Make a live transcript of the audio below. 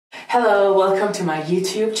Hello, welcome to my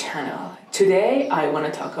YouTube channel. Today I want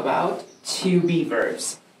to talk about to-be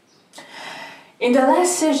verbs. In the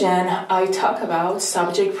last session, I talked about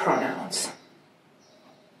subject pronouns.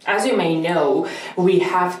 As you may know, we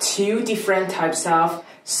have two different types of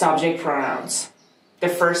subject pronouns. The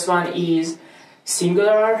first one is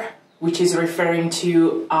singular, which is referring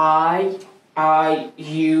to I,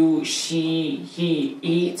 you, she, he,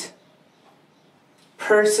 it,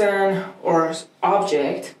 person or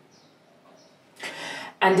object.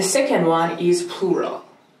 And the second one is plural,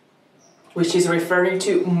 which is referring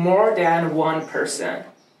to more than one person.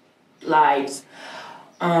 Like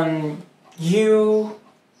you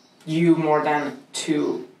more than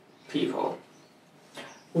two people.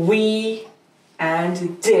 We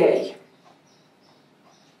and they.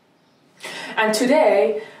 And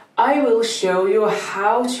today I will show you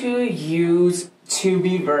how to use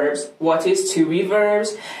to-be verbs, what is to-be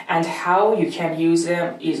verbs, and how you can use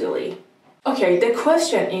them easily. Okay, the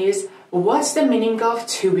question is, what's the meaning of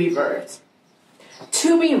to-be verbs?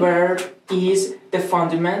 To-be verb is the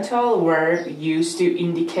fundamental verb used to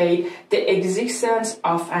indicate the existence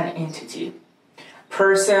of an entity,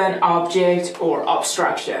 person, object, or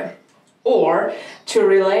abstraction, or to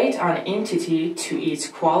relate an entity to its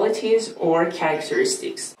qualities or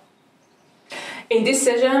characteristics. In this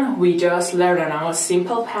session, we just learned about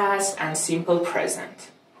simple past and simple present.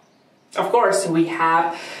 Of course, we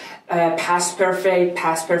have past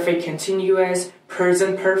perfect continuous,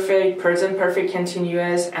 present perfect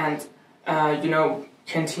continuous, and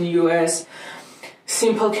continuous,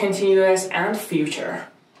 simple continuous, and future.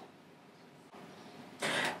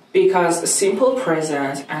 Because simple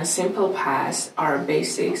present and simple past are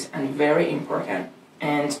basics and very important,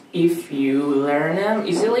 and if you learn them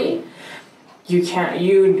easily, you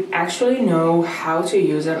actually know how to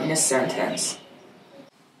use them in a sentence.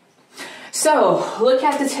 So, look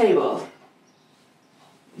at the table.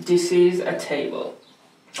 This is a table.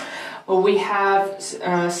 We have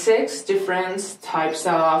 6 different types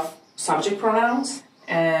of subject pronouns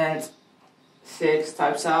and 6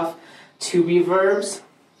 types of to-be verbs.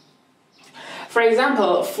 For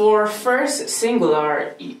example, for first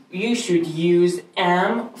singular, you should use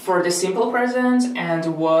am for the simple present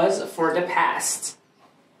and was for the past.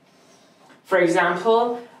 For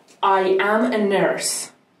example, I am a nurse,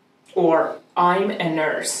 or I'm a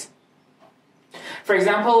nurse. For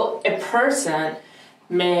example, a person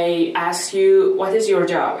may ask you, what is your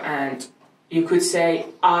job? And you could say,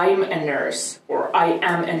 I'm a nurse, or I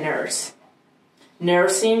am a nurse.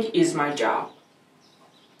 Nursing is my job.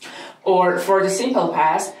 Or for the simple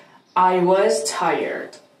past, I was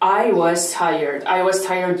tired. I was tired. I was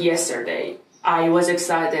tired yesterday. I was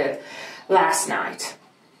excited last night.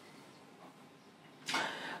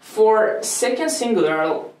 For second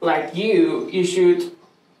singular, like you should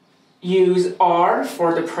use are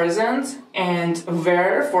for the present and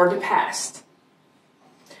were for the past.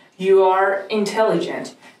 You are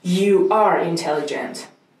intelligent. You are intelligent.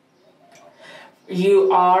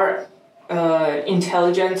 You are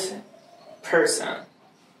intelligent person.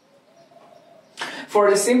 For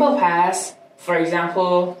the simple past, for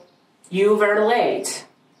example, you were late.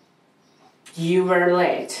 You were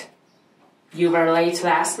late. You were late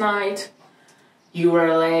last night. You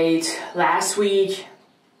were late last week.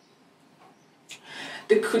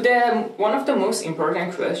 One of the most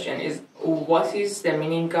important questions is, what is the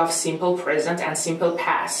meaning of simple present and simple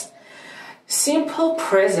past? Simple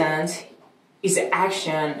present is an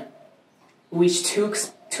action which took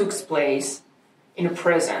place in the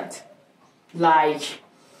present. Like,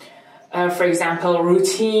 for example,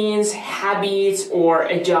 routines, habits, or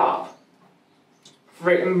a job.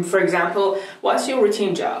 For example, what's your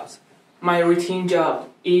routine job? My routine job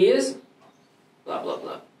is blah blah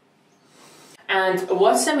blah. And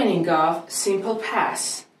what's the meaning of simple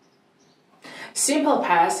past? Simple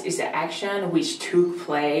past is the action which took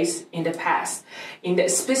place in the past, in the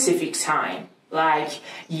specific time, like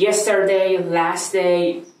yesterday, last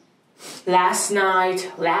day, last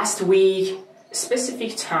night, last week,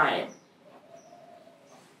 specific time.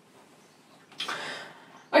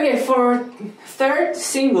 Okay, for third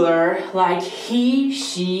singular, like he,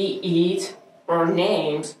 she, it, or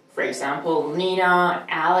names, for example, Nina,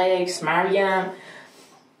 Alex, Mariam,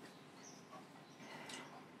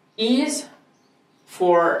 is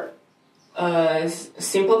for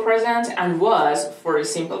simple present and was for a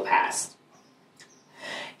simple past.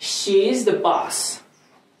 She is the boss.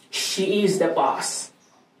 She is the boss.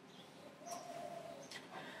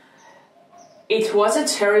 It was a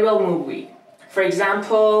terrible movie. For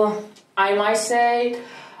example, I might say,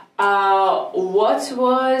 what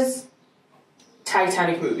was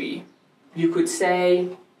Titanic movie? You could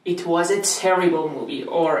say it was a terrible movie,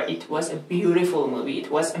 or it was a beautiful movie, it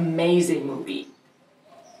was an amazing movie.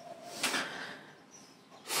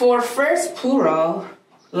 For first plural,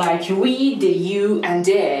 like we, the you, and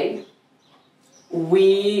they,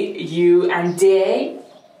 we, you, and they,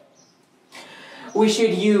 we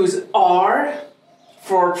should use are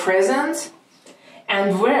for present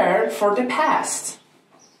and were for the past.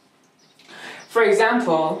 For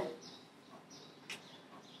example,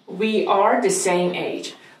 we are the same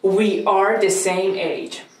age. We are the same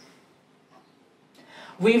age.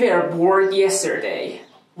 We were bored yesterday.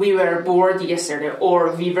 We were bored yesterday,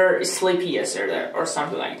 or we were sleepy yesterday, or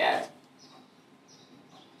something like that.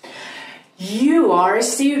 You are a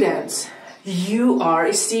student. You are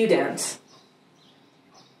a student.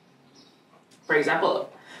 For example,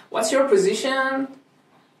 what's your position?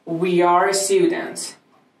 We are a student.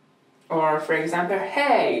 Or for example,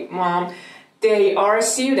 hey, mom, they are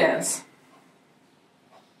students.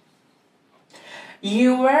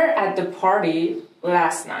 You were at the party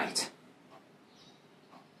last night.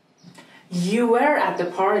 You were at the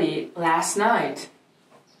party last night.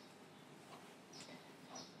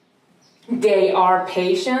 They are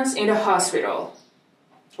patients in the hospital.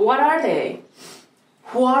 What are they?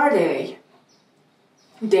 Who are they?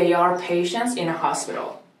 They are patients in a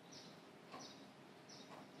hospital.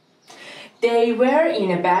 They were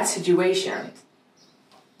in a bad situation.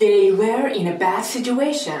 They were in a bad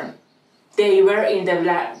situation. They were in the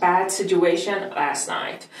bad situation last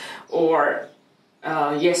night, or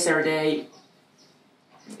yesterday,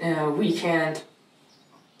 weekend,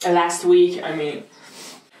 last week, I mean.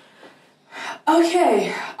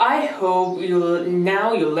 Okay, I hope you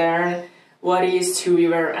learn what is to be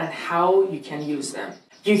verb and how you can use them.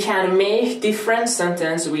 You can make different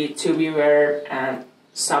sentences with to be verb and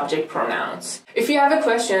subject pronouns. If you have a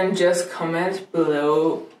question, just comment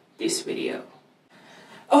below this video.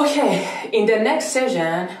 Okay, in the next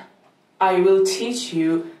session, I will teach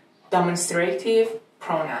you demonstrative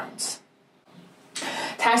pronouns.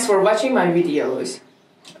 Thanks for watching my videos.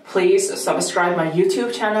 Please subscribe my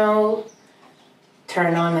YouTube channel,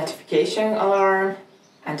 turn on notification alarm,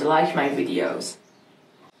 and like my videos.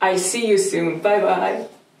 I see you soon. Bye bye.